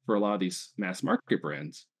point for a lot of these mass market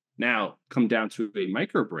brands. Now, come down to a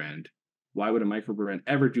micro brand. Why would a micro brand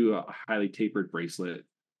ever do a highly tapered bracelet,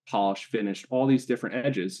 polished, finished, all these different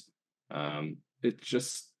edges?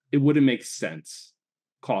 It wouldn't make sense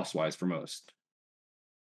cost wise for most.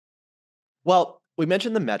 Well, we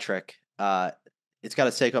mentioned the metric. It's got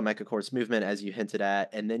a Seiko Mecha Quartz movement, as you hinted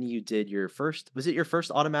at, and then you did your first. Was it your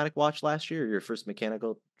first automatic watch last year, or your first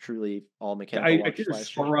mechanical, truly all mechanical I watch did a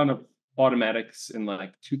last short year? run of automatics in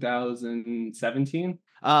like 2017.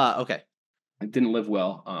 Okay. It didn't live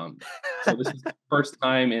well. So this is the first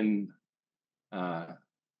time in uh,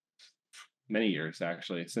 many years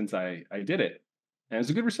actually since I did it, and it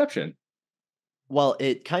was a good reception. Well,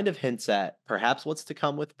 it kind of hints at perhaps what's to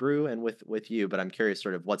come with Brew and with you, but I'm curious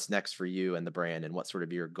sort of what's next for you and the brand and what sort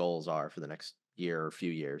of your goals are for the next year or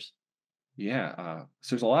few years. Yeah,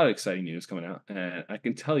 so there's a lot of exciting news coming out, and I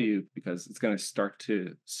can tell you because it's going to start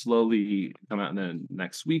to slowly come out in the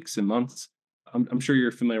next weeks and months. I'm sure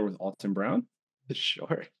you're familiar with Alton Brown,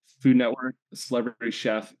 Sure. Food Network, celebrity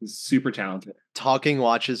chef, super talented. Talking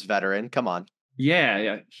watches veteran. Come on.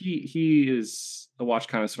 Yeah. He is a watch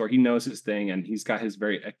connoisseur. He knows his thing, and he's got his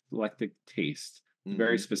very eclectic taste,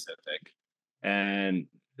 very Hmm. specific. And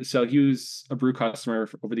so he was a brew customer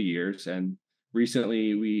over the years, and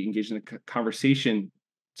recently we engaged in a conversation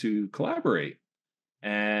to collaborate.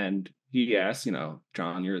 And he asked,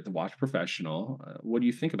 John, you're the watch professional. What do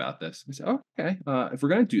you think about this? I said, okay, if we're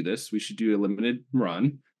going to do this, we should do a limited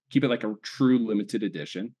run, keep it like a true limited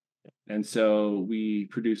edition. And so we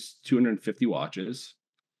produced 250 watches,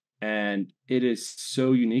 and it is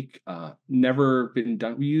so unique. Never been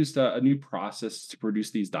done. We used a new process to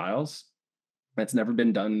produce these dials that's never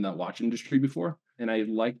been done in the watch industry before. And I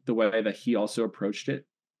liked the way that he also approached it,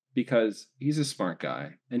 because he's a smart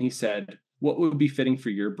guy. And he said, what would be fitting for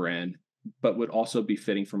your brand, but would also be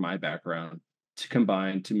fitting for my background to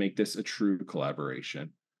combine to make this a true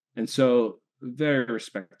collaboration? And so, very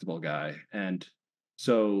respectable guy. And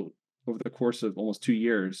so, over the course of almost 2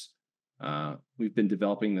 years, we've been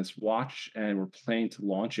developing this watch, and we're planning to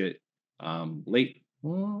launch it late,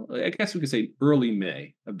 well, I guess we could say early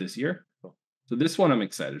May of this year. So this one I'm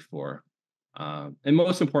excited for. And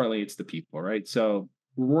most importantly, it's the people, right? So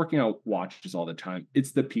we're working on watches all the time.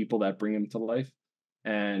 It's the people that bring him to life.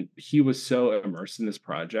 And he was so immersed in this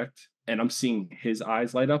project, and I'm seeing his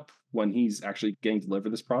eyes light up when he's actually getting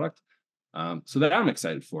delivered this product. So that I'm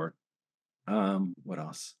excited for. What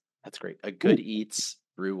else? That's great. A Ooh, Good Eats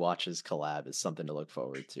Brew Watches collab is something to look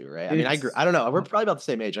forward to, right? I mean, it's I don't know. We're probably about the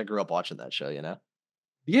same age. I grew up watching that show, you know?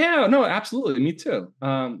 yeah, no, absolutely, me too.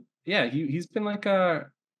 Yeah, he's been like a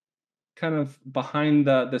kind of behind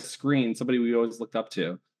the screen, somebody we always looked up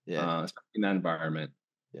to, Yeah. in that environment.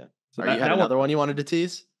 Yeah. So Or you had that one, another one you wanted to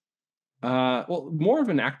tease? well, more of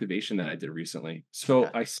an activation that I did recently. So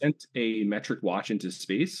Okay. I sent a metric watch into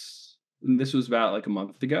space. And this was about like a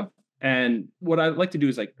month ago. And what I like to do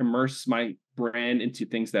is like immerse my brand into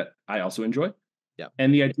things that I also enjoy. Yeah.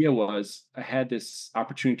 And the idea was I had this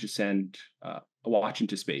opportunity to send a watch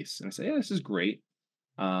into space, and I said, "Yeah, this is great."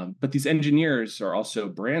 But these engineers are also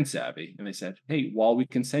brand savvy, and they said, "Hey, while we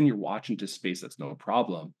can send your watch into space, that's no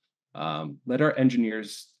problem. Let our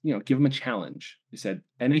engineers, give them a challenge." They said,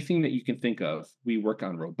 "Anything that you can think of, we work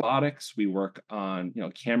on robotics, we work on,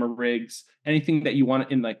 camera rigs, anything that you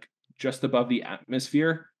want in like just above the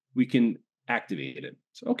atmosphere, we can activate it."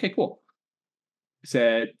 So, okay, cool.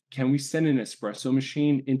 Said, "Can we send an espresso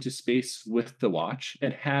machine into space with the watch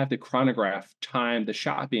and have the chronograph time the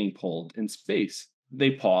shot being pulled in space?"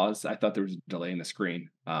 They paused. I thought there was a delay in the screen.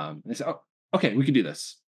 They said, "Oh, okay, we can do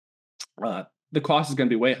this. The cost is going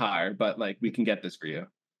to be way higher, but like we can get this for you."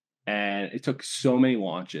 And it took so many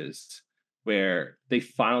launches where they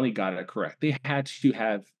finally got it correct. They had to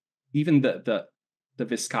have even the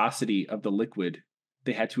viscosity of the liquid.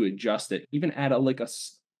 They had to adjust it, even add a Yeah.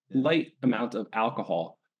 slight amount of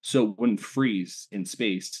alcohol so it wouldn't freeze in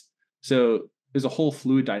space. So there's a whole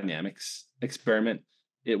fluid dynamics experiment.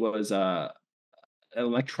 It was an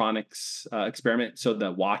electronics experiment, so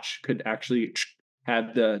the watch could actually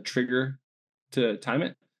have the trigger to time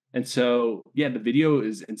it. And so, yeah, the video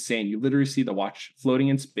is insane. You literally see the watch floating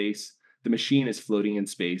in space. The machine is floating in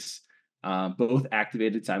space, both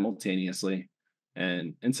activated simultaneously.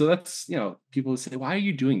 And so that's, people say, "Why are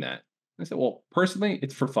you doing that?" I said, "Well, personally,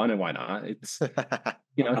 it's for fun, and why not? It's,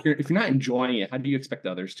 if you're not enjoying it, how do you expect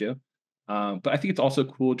others to?" But I think it's also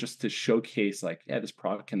cool just to showcase, like, yeah, this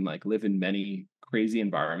product can like live in many crazy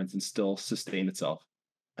environments and still sustain itself.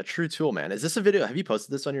 A true tool, man. Is this a video? Have you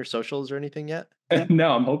posted this on your socials or anything yet?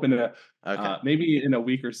 No, I'm hoping to Okay. maybe in a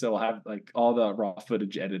week or so I'll have like all the raw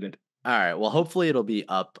footage edited. All right. Well, hopefully it'll be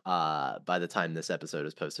up by the time this episode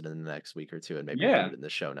is posted in the next week or two, and maybe we'll put Yeah, it in the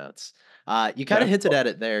show notes. You kind of that'd be hinted cool. at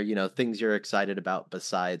it there, things you're excited about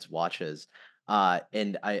besides watches.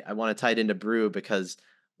 And I want to tie it into brew because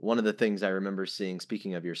one of the things I remember seeing,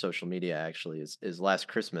 speaking of your social media, actually, is last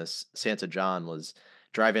Christmas, Santa John was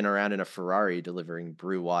driving around in a Ferrari delivering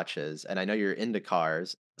brew watches. And I know you're into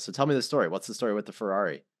cars. So tell me the story. What's the story with the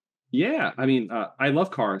Ferrari? Yeah, I mean, I love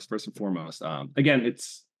cars first and foremost. Again,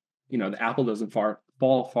 it's the apple doesn't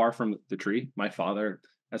fall far from the tree. My father,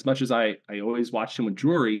 as much as I always watched him with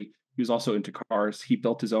jewelry, he was also into cars. He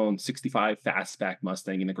built his own '65 fastback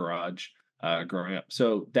Mustang in the garage growing up.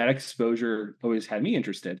 So that exposure always had me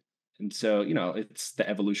interested. And so it's the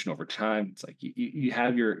evolution over time. It's like you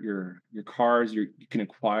have your cars you can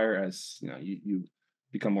acquire as you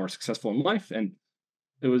become more successful in life. And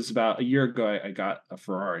it was about a year ago I got a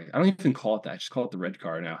Ferrari. I don't even call it that. I just call it the red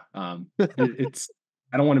car now. It's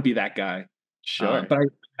I don't want to be that guy, Sure. but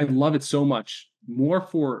I love it so much more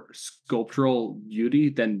for sculptural beauty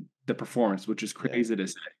than the performance, which is Yeah. crazy to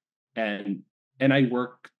say. And and I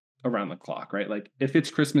work around the clock, right? Like if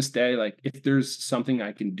it's Christmas Day, like if there's something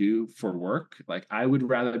I can do for work, like I would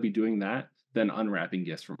rather be doing that than unwrapping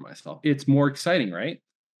gifts for myself. It's more exciting, right?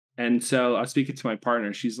 And so I was speaking to my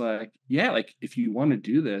partner. She's like, yeah, like if you want to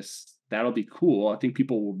do this, that'll be cool. I think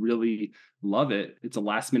people will really love it. It's a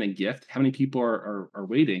last minute gift. How many people are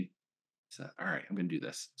waiting? So, all right, I'm going to do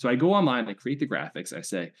this. So I go online, I create the graphics. I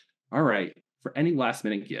say, all right, for any last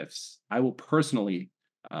minute gifts, I will personally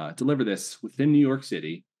deliver this within New York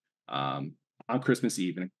City um, on Christmas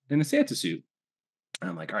Eve in a Santa suit. And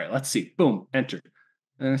I'm like, all right, let's see. Boom, enter.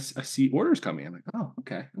 And I see orders coming. I'm like, oh,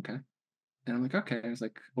 okay, okay. And I'm like, okay. It's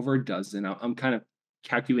like over a dozen. I'm kind of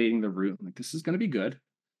calculating the route. I'm like, this is going to be good.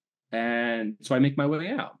 And so I make my way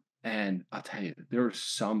out. And I'll tell you, there were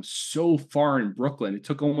some so far in Brooklyn. It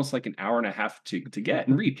took almost like an hour and a half to get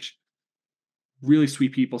and reach. Really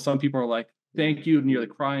sweet people. Some people are like, thank you, nearly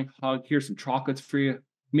crying, hug, here's some chocolates for you.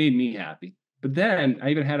 Made me happy. But then I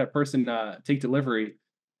even had a person take delivery.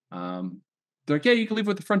 They're like, yeah, you can leave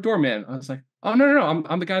with the front door, man. I was like, oh no,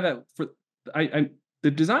 I'm the guy that I'm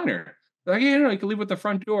the designer. They're like, yeah, no, you can leave with the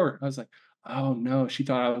front door. I was like, oh no, she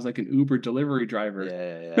thought I was like an Uber delivery driver.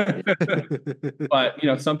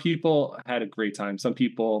 But some people had a great time. Some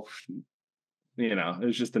people, it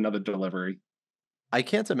was just another delivery. I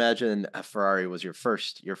can't imagine a Ferrari was your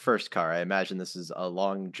first car. I imagine this is a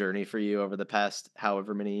long journey for you over the past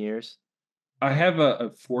however many years. I have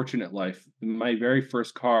a fortunate life. My very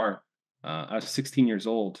first car, I was 16 years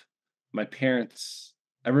old. My parents,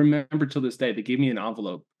 I remember till this day, they gave me an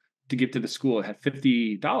envelope to give to the school. It had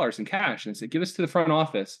 $50 in cash, and it said, "Give this to the front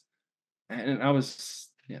office." And I was,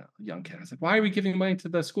 a young kid. I was like, "Why are we giving money to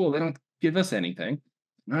the school? They don't give us anything."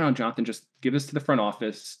 No, Jonathan, just give this to the front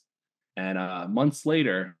office. And months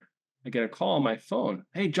later, I get a call on my phone.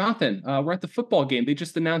 Hey, Jonathan, we're at the football game. They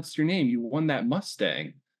just announced your name. You won that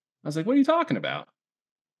Mustang. I was like, what are you talking about?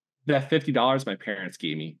 That $50 my parents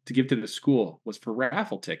gave me to give to the school was for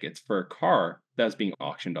raffle tickets for a car that was being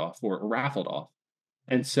auctioned off or raffled off.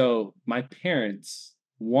 And so my parents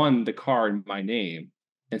won the car in my name.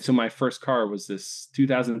 And so my first car was this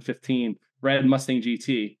 2015 red Mustang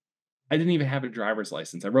GT. I didn't even have a driver's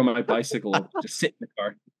license. I rode my bicycle, just sit in the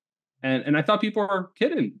car. And I thought people were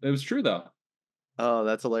kidding. It was true though. Oh,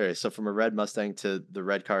 that's hilarious. So from a red Mustang to the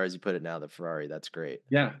red car, as you put it now, the Ferrari. That's great.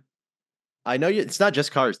 Yeah. I know it's not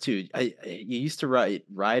just cars too. You used to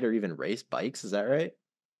ride or even race bikes. Is that right?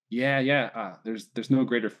 Yeah, yeah. There's no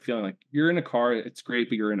greater feeling. Like you're in a car, it's great,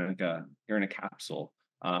 but you're in a capsule.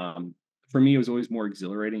 For me, it was always more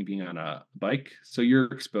exhilarating being on a bike. So you're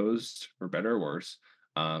exposed for better or worse.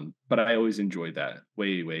 But I always enjoyed that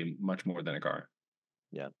way, way much more than a car.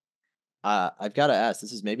 Yeah. I've got to ask.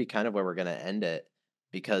 This is maybe kind of where we're going to end it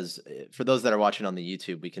because for those that are watching on the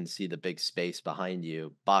YouTube, we can see the big space behind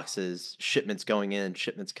you, boxes, shipments going in,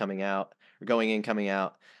 shipments coming out, or going in, coming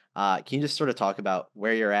out. Can you just sort of talk about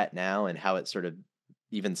where you're at now and how it sort of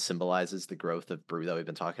even symbolizes the growth of Brew that we've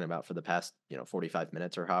been talking about for the past, 45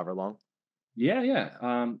 minutes or however long? Yeah,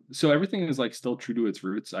 yeah. So everything is like still true to its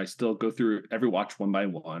roots. I still go through every watch one by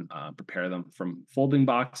one, prepare them from folding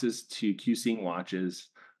boxes to QCing watches,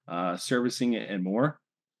 servicing it, and more.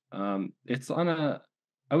 It's on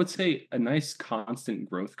I would say, a nice constant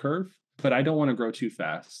growth curve, but I don't want to grow too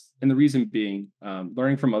fast. And the reason being,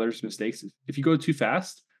 learning from others' mistakes. If you go too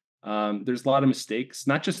fast, there's a lot of mistakes,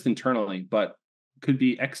 not just internally, but could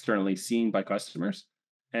be externally seen by customers.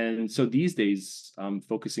 And so these days, I'm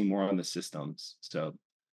focusing more on the systems. So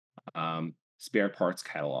spare parts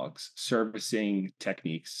catalogs, servicing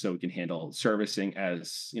techniques, so we can handle servicing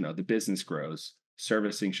as the business grows.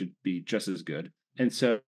 Servicing should be just as good. And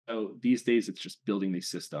so these days, it's just building these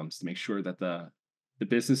systems to make sure that the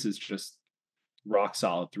business is just rock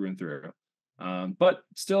solid through and through. But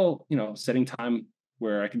still, setting time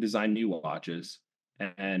where I can design new watches.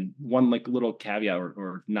 And one like little caveat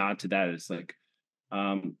or nod to that is like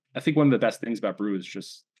I think one of the best things about Brew is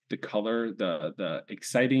just the color, the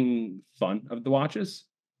exciting fun of the watches,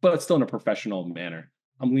 but it's still in a professional manner.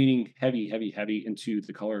 I'm leaning heavy, heavy, heavy into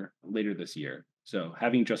the color later this year. So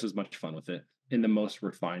having just as much fun with it in the most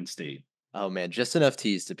refined state. Oh man, just enough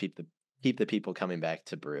teas to keep the people coming back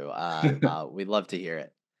to Brew. We'd love to hear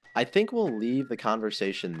it. I think we'll leave the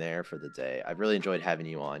conversation there for the day. I've really enjoyed having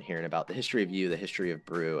you on, hearing about the history of you, the history of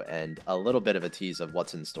Brew, and a little bit of a tease of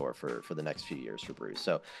what's in store for the next few years for Brew.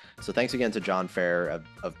 So thanks again to John Ferrer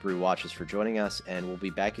of Brew Watches for joining us, and we'll be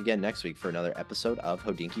back again next week for another episode of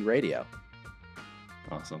Hodinkee Radio.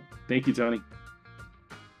 Awesome. Thank you, Tony.